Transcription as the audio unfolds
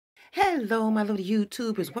Hello, my little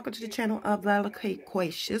YouTubers. Welcome to the channel of the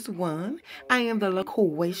Loquacious One. I am the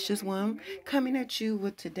Loquacious One, coming at you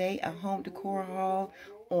with today a home decor haul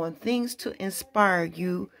on things to inspire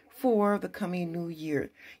you for the coming new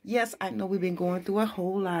year. Yes, I know we've been going through a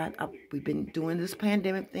whole lot. We've been doing this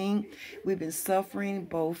pandemic thing. We've been suffering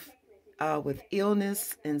both with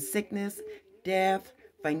illness and sickness, death,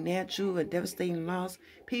 financial and devastating loss.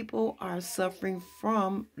 People are suffering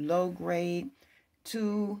from low grade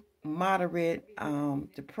to moderate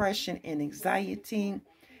depression and anxiety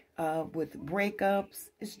with breakups.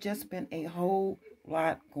 It's just been a whole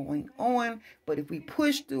lot going on. But if we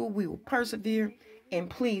push through, we will persevere.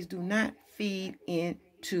 And please do not feed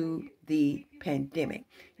into the pandemic.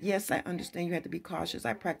 Yes, I understand you have to be cautious.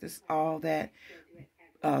 I practice all that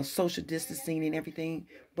social distancing and everything.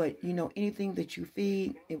 But, you know, anything that you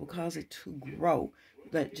feed, it will cause it to grow.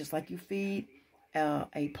 But just like you feed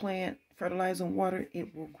a plant fertilizer and water,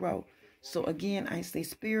 it will grow. So again, I stay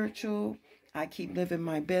spiritual. I keep living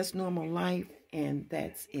my best normal life, and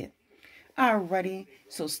that's it. Alrighty,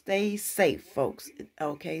 so stay safe, folks.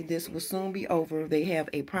 Okay, this will soon be over. They have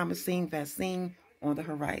a promising vaccine on the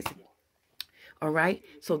horizon. All right,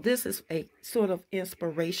 so this is a sort of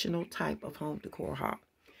inspirational type of home decor haul.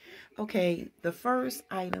 Okay, the first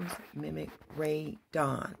items mimic Rae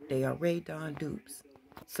Dawn. They are Rae Dawn dupes,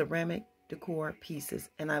 ceramic decor pieces,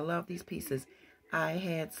 and I love these pieces. I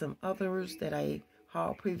had some others that I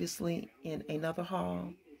hauled previously in another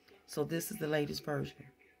haul, so this is the latest version.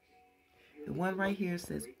 The one right here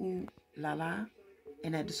says ooh la la,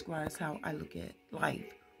 and that describes how I look at life.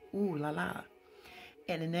 Ooh la la.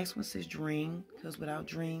 And the next one says dream, because without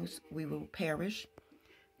dreams we will perish.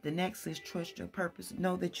 The next is trust your purpose.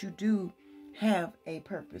 Know that you do have a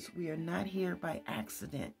purpose. We are not here by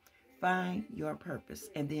accident. Find your purpose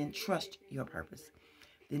and then trust your purpose.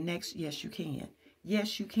 The next, yes, you can.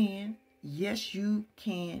 Yes, you can. Yes, you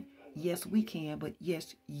can. Yes, we can. But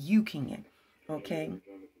yes, you can. Okay?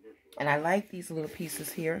 And I like these little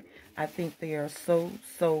pieces here. I think they are so,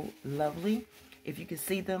 so lovely. If you can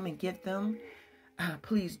see them and get them,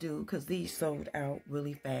 please do, because these sold out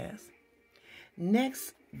really fast.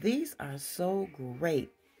 Next, these are so great.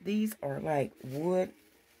 These are like wood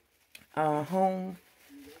home,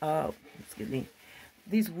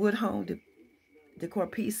 these wood home decor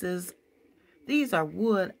pieces. These are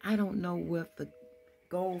wood. I don't know what the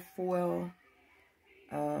gold foil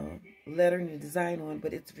lettering and design on,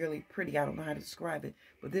 but it's really pretty. I don't know how to describe it.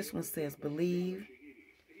 But this one says believe,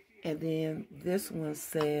 and then this one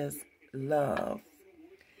says love.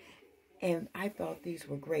 And I thought these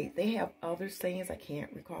were great. They have other sayings. I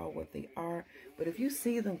can't recall what they are. But if you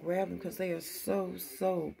see them, grab them because they are so,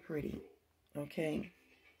 so pretty. Okay.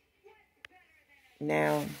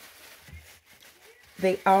 Now,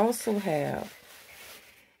 they also have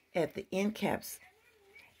at the end caps,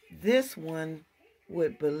 this one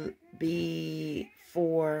would be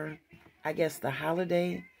for, I guess, the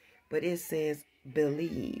holiday. But it says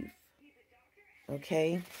believe.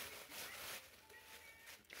 Okay.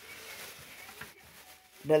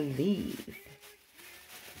 Believe.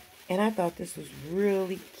 And I thought this was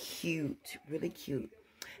really cute. Really cute.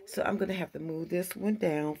 So I'm going to have to move this one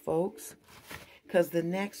down, folks. Because the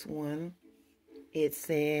next one, it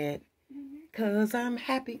said, because I'm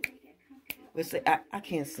happy. I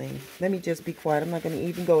can't sing. Let me just be quiet. I'm not going to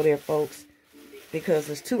even go there, folks. Because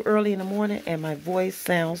it's too early in the morning and my voice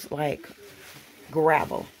sounds like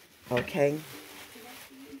gravel. Okay?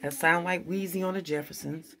 I sound like Wheezy on the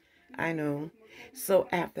Jeffersons. I know. So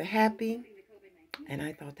after happy, and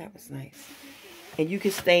I thought that was nice. And you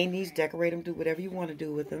can stain these, decorate them, do whatever you want to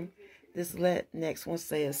do with them. This next one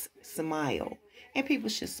says smile. And people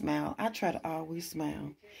should smile. I try to always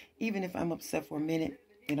smile. Even if I'm upset for a minute,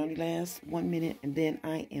 it only lasts 1 minute, and then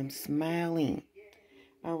I am smiling.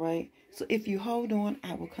 All right. So if you hold on,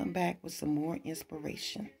 I will come back with some more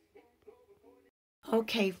inspiration.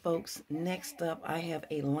 Okay, folks. Next up, I have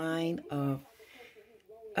a line of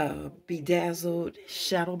bedazzled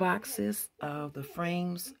shadow boxes. The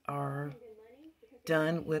frames are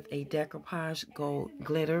done with a decoupage gold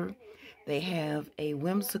glitter. They have a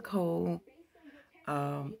whimsical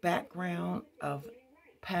background of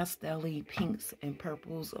pastel-y pinks and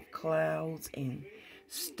purples of clouds and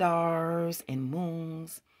stars and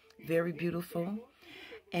moons. Very beautiful.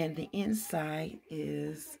 And the inside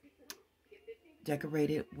is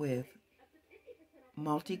decorated with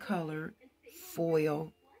multicolored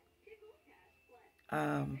foil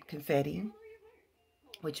confetti,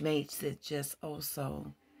 which makes it just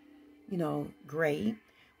also, you know, great.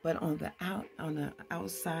 But on the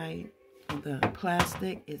outside of the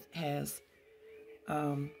plastic, it has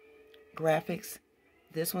graphics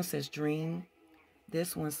This one says dream.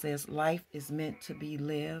 This one says life is meant to be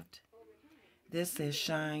lived. This says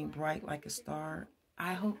shine bright like a star.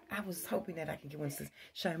 I was hoping that I could get one that says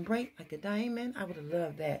shine bright like a diamond. I would have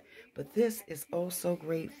loved that. But this is oh so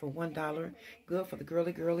great for $1. Good for the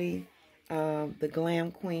girly, the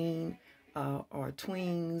glam queen, or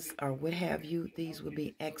tweens, or what have you. These would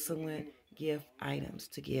be excellent gift items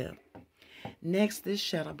to give. Next, this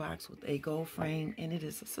shadow box with a gold frame, and it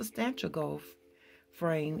is a substantial gold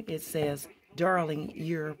frame. It says, darling,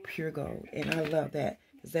 you're pure gold. And I love that,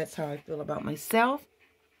 because that's how I feel about myself.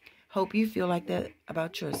 Hope you feel like that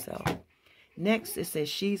about yourself. Next, it says,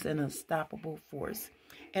 she's an unstoppable force.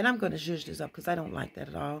 And I'm going to zhuzh this up because I don't like that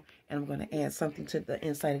at all. And I'm going to add something to the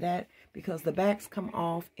inside of that, because the backs come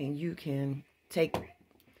off and you can take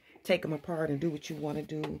them apart and do what you want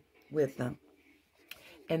to do with them.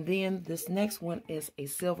 And then this next one is a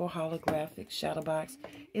silver holographic shadow box.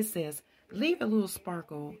 It says, leave a little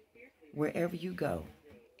sparkle wherever you go.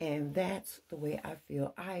 And that's the way I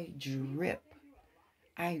feel. I drip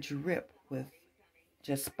with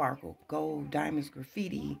just sparkle, gold, diamonds,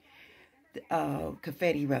 graffiti,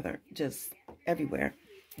 confetti rather, just everywhere.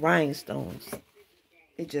 Rhinestones.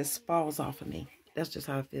 It just falls off of me. That's just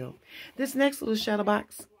how I feel. This next little shadow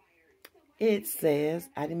box, it says,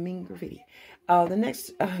 I didn't mean graffiti. The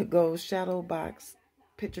next gold shadow box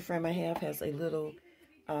picture frame I have has a little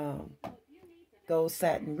gold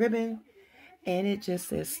satin ribbon. And it just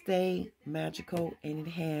says, stay magical. And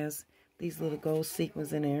it has these little gold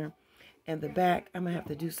sequins in there. And the back, I'm going to have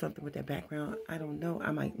to do something with that background. I don't know.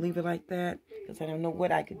 I might leave it like that, because I don't know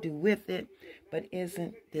what I could do with it. But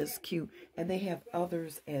isn't this cute? And they have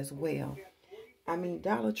others as well. I mean,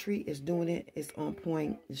 Dollar Tree is doing it. It's on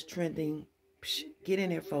point. It's trending. Psh, get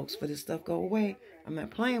in there, folks, for this stuff go away. I'm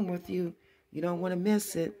not playing with you. You don't want to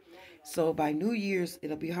miss it. So by New Year's,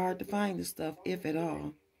 it'll be hard to find this stuff, if at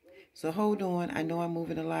all. So hold on. I know I'm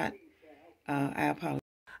moving a lot. I apologize.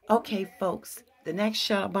 Okay, folks. The next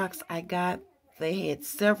shadow box I got, they had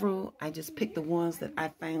several. I just picked the ones that I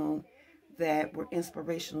found that were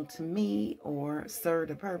inspirational to me or served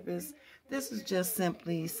a purpose. This is just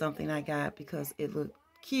simply something I got because it looked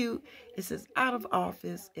cute. It says out of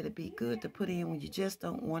office. It'll be good to put in when you just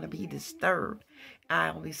don't want to be disturbed.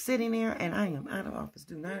 I'll be sitting there and I am out of office.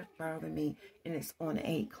 Do not bother me. And it's on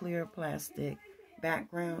a clear plastic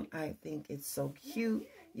background. I think it's so cute.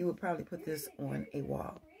 You would probably put this on a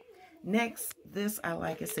wall. Next, this I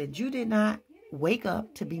like. It said, you did not wake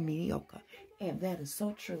up to be mediocre. And that is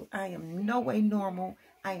so true. I am no way normal.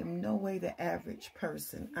 I am no way the average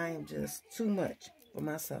person. I am just too much for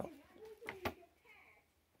myself.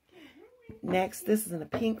 Next, this is in a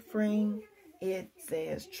pink frame. It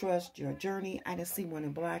says, trust your journey. I didn't see one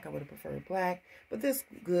in black. I would have preferred black. But this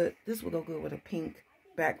good. This will go good with a pink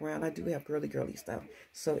background. I do have girly stuff,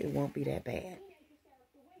 so it won't be that bad.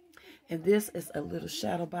 And this is a little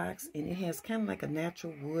shadow box, and it has kind of like a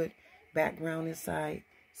natural wood background inside.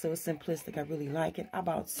 So it's simplistic. I really like it. I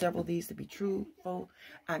bought several of these to be truthful.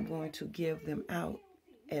 I'm going to give them out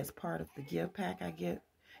as part of the gift pack I give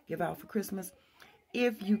out for Christmas.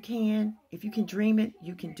 If you can dream it,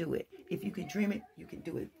 you can do it. If you can dream it, you can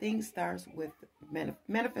do it. Things starts with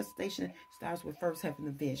manifestation, starts with first having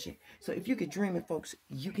the vision. So if you can dream it, folks,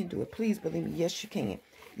 you can do it. Please believe me. Yes, you can.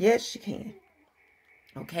 Yes, you can.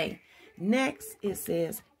 Okay. Next, it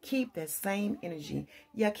says, keep that same energy.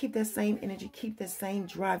 Yeah, keep that same energy. Keep that same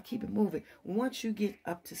drive. Keep it moving. Once you get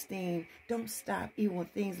up to steam, don't stop. Even when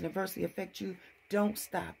things adversely affect you, don't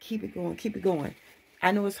stop. Keep it going. Keep it going.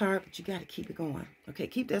 I know it's hard, but you got to keep it going. Okay,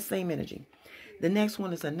 keep that same energy. The next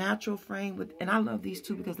one is a natural frame with, and I love these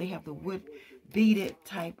two because they have the wood beaded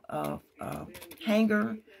type of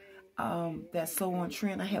hanger. That's so on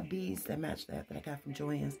trend. I have beads that match that I got from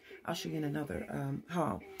Joann's. I'll show you in another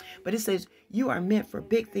haul. But it says, you are meant for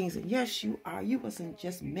big things. And yes, you are. You wasn't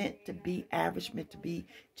just meant to be average, meant to be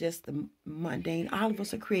just the mundane. All of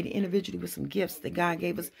us are created individually with some gifts that God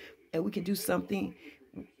gave us. And we can do something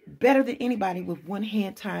better than anybody with one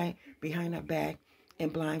hand tied behind our back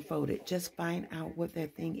and blindfolded. Just find out what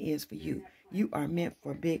that thing is for you. You are meant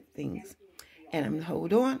for big things. And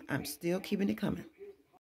hold on. I'm still keeping it coming.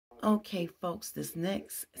 Okay, folks, this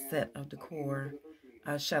next set of decor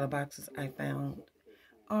shadow boxes I found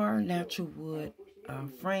are natural wood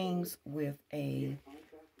frames with a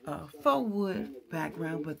faux wood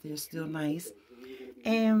background, but they're still nice.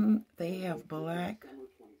 And they have black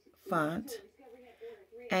font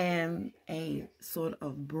and a sort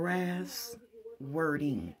of brass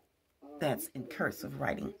wording that's in cursive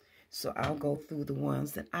writing. So I'll go through the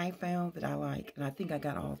ones that I found that I like, and I think I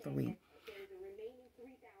got all three.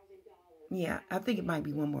 Yeah, I think it might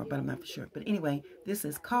be one more, but I'm not for sure. But anyway, this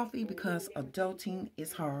is coffee because adulting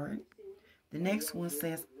is hard. The next one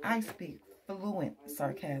says, I speak fluent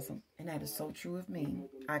sarcasm. And that is so true of me.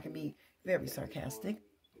 I can be very sarcastic,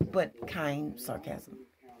 but kind sarcasm,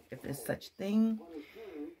 if there's such thing.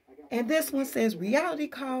 And this one says, reality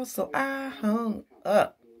calls, so I hung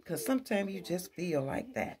up. Because sometimes you just feel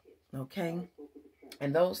like that. Okay?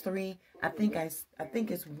 And those three, I think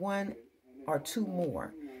it's one or two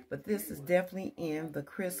more. But this is definitely in the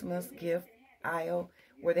Christmas gift aisle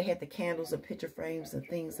where they had the candles and picture frames and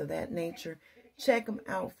things of that nature. Check them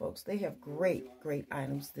out, folks. They have great, great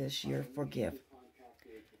items this year for gift.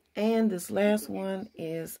 And this last one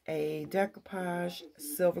is a decoupage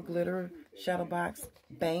silver glitter shadow box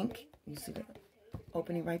bank. You see the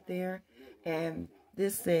opening right there? And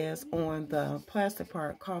this says on the plastic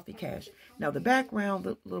part, Coffee Cash. Now the background,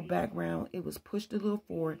 the little background, it was pushed a little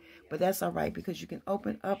forward, but that's all right because you can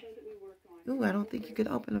open up. Ooh, I don't think you can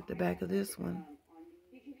open up the back of this one.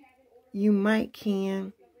 You might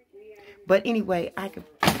can. But anyway, I can,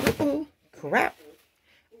 ooh, crap.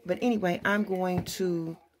 But anyway, I'm going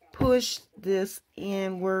to push this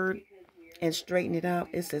inward and straighten it out.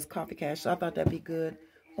 It says Coffee Cash, so I thought that'd be good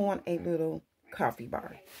on a little coffee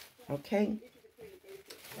bar. Okay?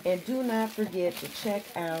 And do not forget to check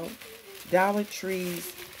out Dollar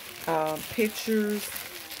Tree's pictures.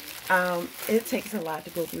 It takes a lot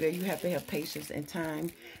to go through there. You have to have patience and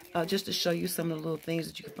time just to show you some of the little things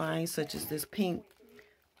that you can find, such as this pink.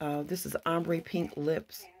 This is ombre pink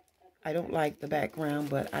lips. I don't like the background,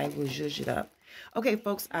 but I will zhuzh it up. Okay,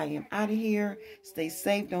 folks, I am out of here. Stay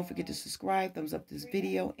safe. Don't forget to subscribe, thumbs up this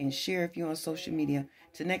video, and share if you're on social media.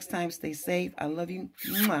 Till next time, stay safe. I love you.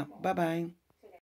 Bye-bye.